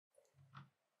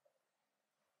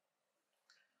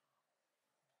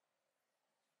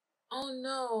Oh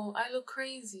no, I look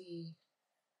crazy.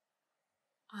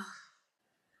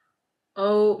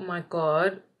 Oh my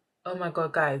god. Oh my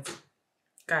god, guys.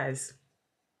 Guys.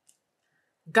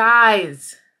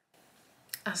 Guys.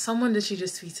 Someone that she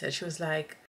just tweeted, she was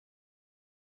like,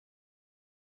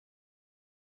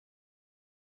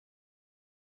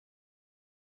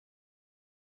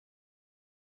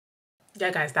 yeah,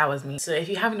 guys, that was me. So if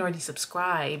you haven't already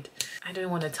subscribed, I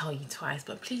don't want to tell you twice,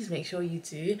 but please make sure you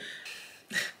do.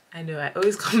 I know I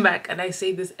always come back and I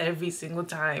say this every single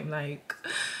time, like,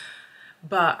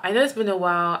 but I know it's been a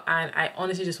while and I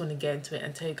honestly just want to get into it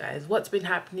and tell you guys what's been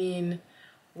happening,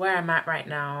 where I'm at right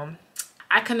now.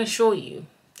 I can assure you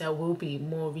there will be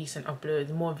more recent uploads,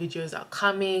 more videos are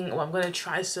coming. Well, I'm gonna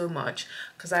try so much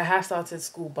because I have started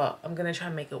school, but I'm gonna try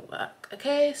and make it work.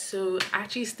 Okay, so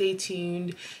actually stay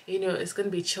tuned. You know, it's gonna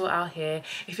be chill out here.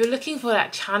 If you're looking for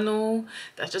that channel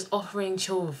that's just offering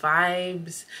chill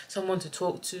vibes, someone to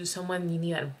talk to, someone you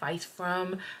need advice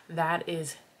from, that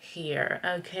is here.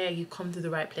 Okay, you come to the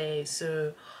right place.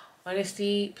 So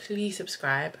honestly, please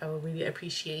subscribe. I would really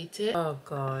appreciate it. Oh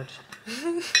god.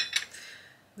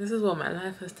 This is what my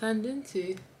life has turned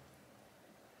into.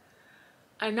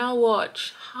 I now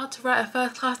watch how to write a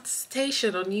first class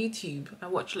dissertation on YouTube. I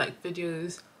watch like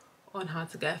videos on how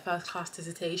to get a first class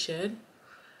dissertation,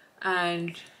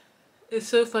 and it's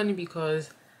so funny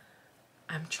because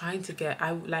I'm trying to get,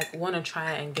 I like want to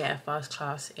try and get a first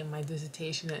class in my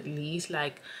dissertation at least.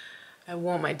 Like I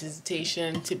want my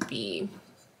dissertation to be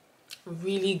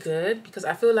really good because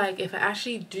I feel like if I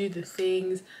actually do the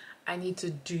things I need to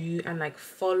do and like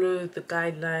follow the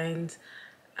guidelines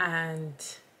and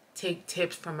take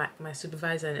tips from my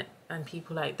supervisor and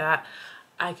people like that,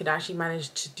 I could actually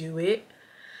manage to do it.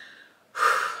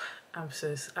 I'm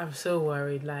so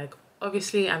worried. Like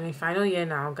obviously I'm in final year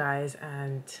now, guys,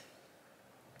 and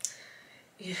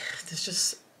yeah, there's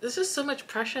just so much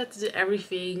pressure to do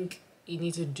everything you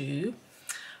need to do,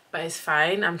 but it's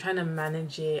fine. I'm trying to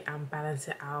manage it and balance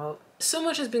it out. So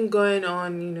much has been going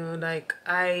on, you know, like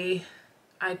I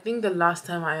think the last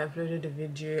time I uploaded a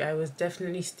video I was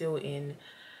definitely still in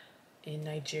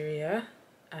Nigeria,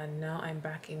 and now I'm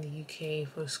back in the UK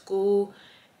for school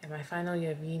in my final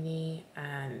year of uni,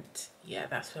 and yeah,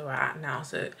 that's where we're at now.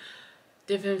 So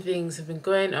different things have been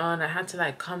going on. I had to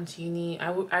like come to uni.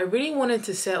 I really wanted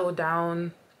to settle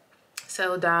down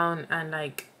and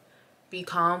like be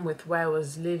calm with where I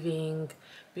was living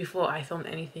before I filmed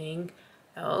anything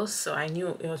else. So I knew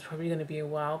it was probably going to be a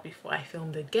while before I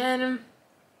filmed again.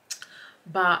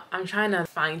 But I'm trying to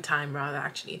find time, rather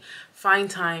actually find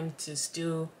time to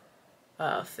still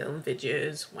film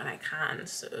videos when I can.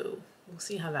 So we'll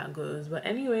see how that goes. But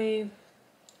anyway,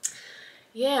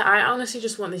 yeah, I honestly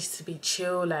just want this to be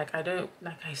chill. Like I don't,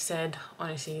 like I said,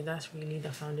 honestly, that's really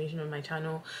the foundation of my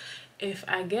channel. If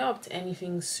I get up to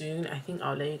anything soon, I think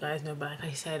I'll let you guys know. But like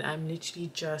I said, I'm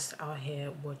literally just out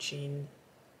here watching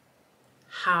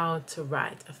how to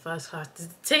write a first class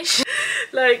dissertation.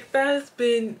 Like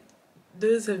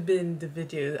those have been the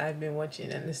videos I've been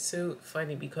watching, and it's so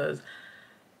funny because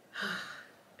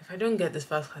if I don't get this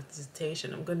first class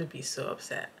dissertation, I'm gonna be so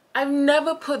upset. I've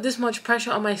never put this much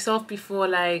pressure on myself before.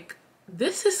 Like,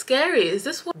 this is scary. Is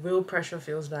this what real pressure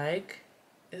feels like?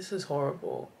 This is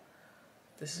horrible.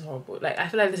 This is horrible. Like, I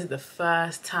feel like this is the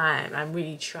first time I'm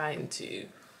really trying to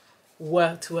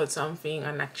work towards something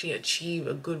and actually achieve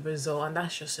a good result, and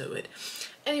that's just so weird.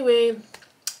 Anyway,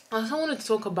 I also wanted to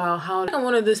talk about how I'm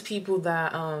one of those people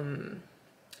that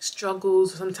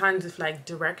struggles sometimes with like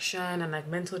direction and like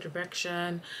mental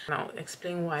direction, and I'll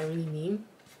explain what I really mean.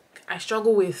 I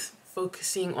struggle with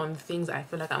focusing on things I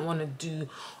feel like I want to do,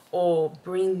 or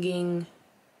bringing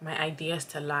my ideas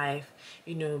to life,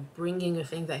 you know, bringing the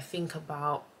things I think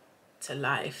about to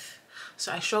life.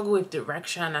 So I struggle with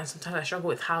direction, and sometimes I struggle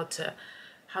with how to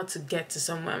get to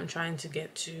somewhere I'm trying to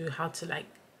get to, how to like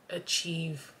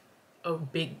achieve a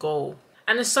big goal.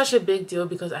 And it's such a big deal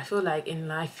because I feel like in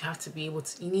life you have to be able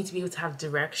to, you need to be able to have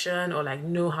direction, or like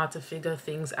know how to figure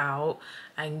things out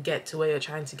and get to where you're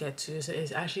trying to get to. So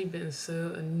it's actually been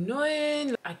so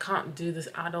annoying. I can't do this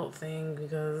adult thing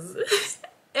because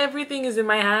everything is in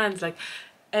my hands. Like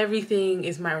everything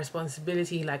is my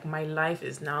responsibility. Like my life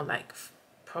is now like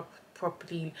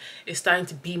properly, it's starting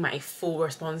to be my full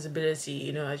responsibility,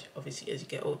 you know, obviously as you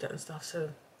get older and stuff. So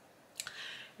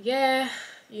yeah,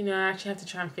 you know, I actually have to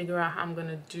try and figure out how I'm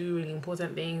gonna do really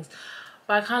important things.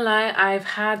 But I can't lie, I've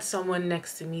had someone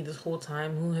next to me this whole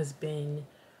time who has been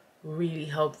really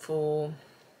helpful.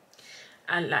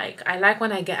 And like, I like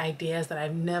when I get ideas that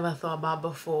I've never thought about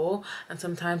before, and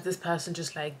sometimes this person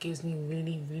just like gives me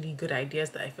really good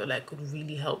ideas that I feel like could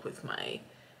really help with my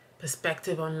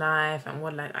perspective on life and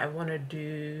what like I want to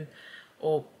do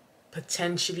or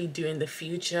potentially do in the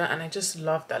future. And I just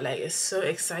love that. Like, it's so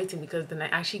exciting because then I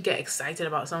actually get excited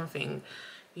about something,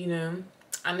 you know.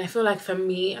 And I feel like for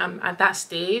me, I'm at that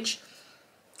stage,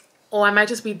 or I might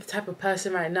just be the type of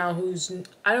person right now who's,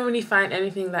 I don't really find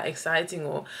anything that exciting,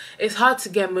 or it's hard to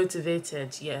get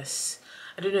motivated. Yes,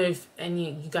 I don't know if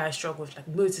any of you guys struggle with like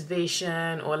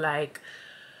motivation or like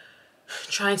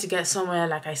trying to get somewhere,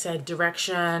 like I said,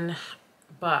 direction,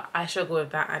 but I struggle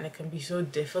with that, and it can be so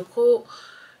difficult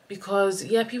because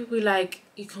yeah, people be like,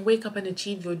 you can wake up and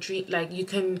achieve your dream, like you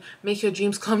can make your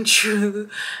dreams come true,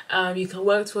 you can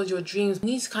work towards your dreams. You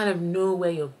need to kind of know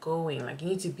where you're going, like you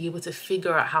need to be able to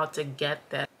figure out how to get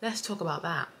there. Let's talk about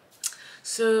that.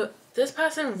 So this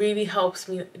person really helps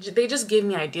me. They just give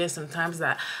me ideas sometimes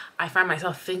that I find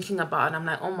myself thinking about, and I'm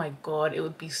like, oh my god, it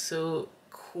would be so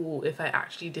cool if I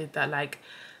actually did that. Like,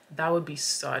 that would be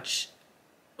such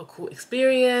a cool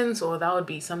experience, or that would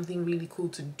be something really cool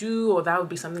to do, or that would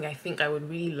be something I think I would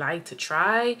really like to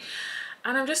try.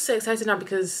 And I'm just so excited now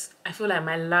because I feel like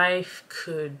my life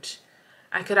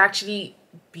I could actually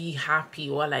be happy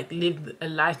or like live a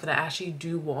life that I actually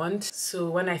do want. So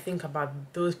when I think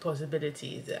about those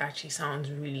possibilities, it actually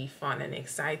sounds really fun and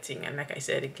exciting, and like I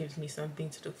said, it gives me something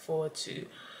to look forward to.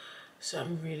 So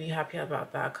I'm really happy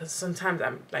about that, because sometimes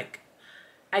I'm like,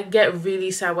 I get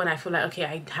really sad when I feel like, okay,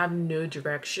 I have no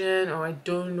direction or I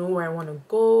don't know where I want to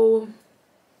go.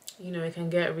 You know, it can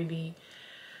get really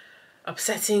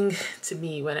upsetting to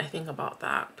me when I think about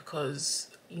that,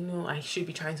 because, you know, I should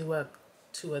be trying to work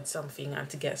towards something and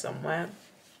to get somewhere.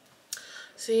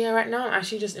 So yeah, right now I'm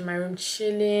actually just in my room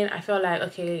chilling. I felt like,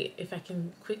 okay, if I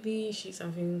can quickly shoot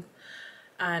something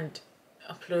and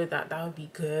upload that, that would be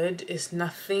good. It's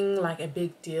nothing like a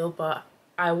big deal, but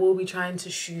I will be trying to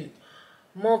shoot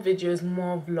more videos,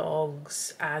 more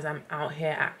vlogs as I'm out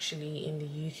here actually in the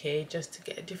UK, just to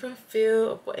get a different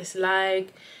feel of what it's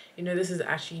like. You know, this is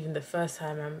actually even the first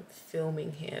time I'm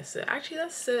filming here, so actually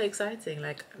that's so exciting.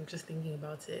 Like, I'm just thinking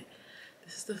about it.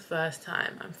 This is the first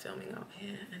time I'm filming out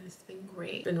here, and it's been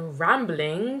great. Been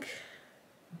rambling,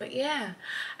 but yeah,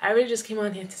 I really just came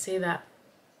on here to say that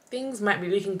things might be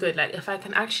looking good. Like, if I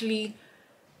can actually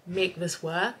make this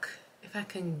work, if I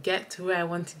can get to where I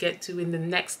want to get to in the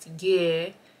next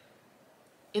year,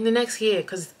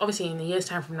 because obviously in a year's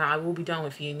time from now I will be done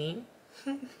with uni.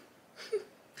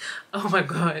 Oh my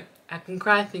god, I can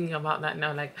cry thinking about that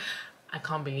now. Like, I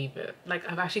can't believe it. Like,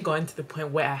 I've actually gotten to the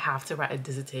point where I have to write a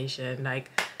dissertation. Like,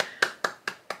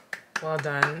 well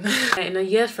done. In a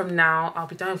year from now I'll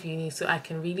be done with uni, so I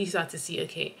can really start to see,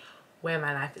 okay, where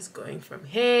my life is going from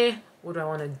here. What do I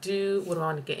want to do? What do I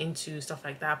want to get into? Stuff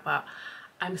like that. But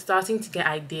I'm starting to get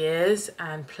ideas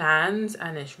and plans,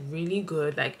 and it's really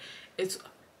good. Like, it's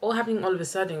all happening all of a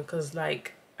sudden, because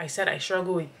like I said, I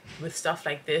struggle with stuff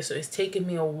like this, so it's taken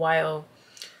me a while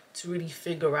to really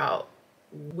figure out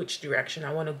which direction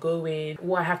I want to go in,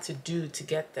 what I have to do to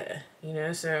get there, you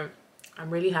know. So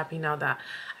I'm really happy now that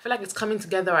I feel like it's coming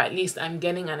together, or at least I'm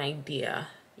getting an idea,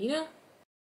 you know.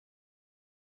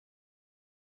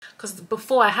 Because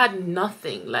before I had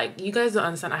nothing. Like, you guys don't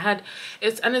understand.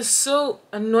 It's so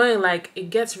annoying. Like, it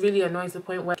gets really annoying to the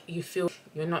point where you feel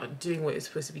you're not doing what you're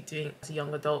supposed to be doing as a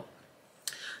young adult.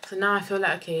 So now I feel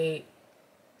like, okay,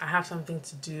 I have something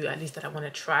to do, at least that I want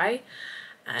to try,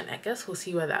 and I guess we'll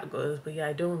see where that goes. But yeah,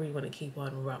 I don't really want to keep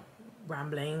on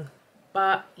rambling,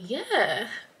 but yeah,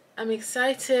 I'm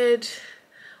excited.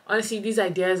 Honestly, these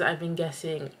ideas I've been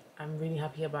getting, I'm really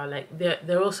happy about. Like,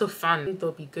 they're also fun. I think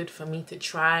they'll be good for me to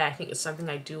try. I think it's something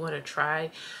I do want to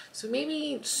try, so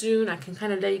maybe soon I can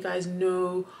kind of let you guys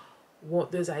know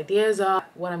what those ideas are,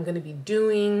 what I'm going to be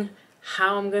doing,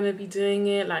 how I'm going to be doing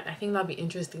it. Like, I think that'll be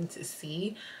interesting to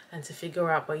see and to figure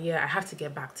out. But yeah, I have to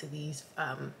get back to these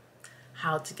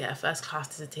how to get a first class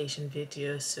dissertation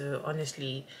video. So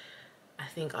honestly, I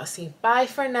think I'll say bye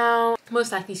for now.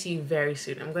 Most likely see you very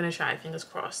soon. I'm gonna try, fingers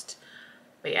crossed.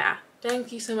 But yeah,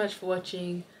 thank you so much for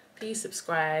watching. Please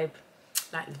subscribe,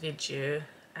 like the video,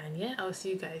 and yeah, I'll see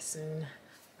you guys soon.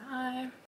 Bye.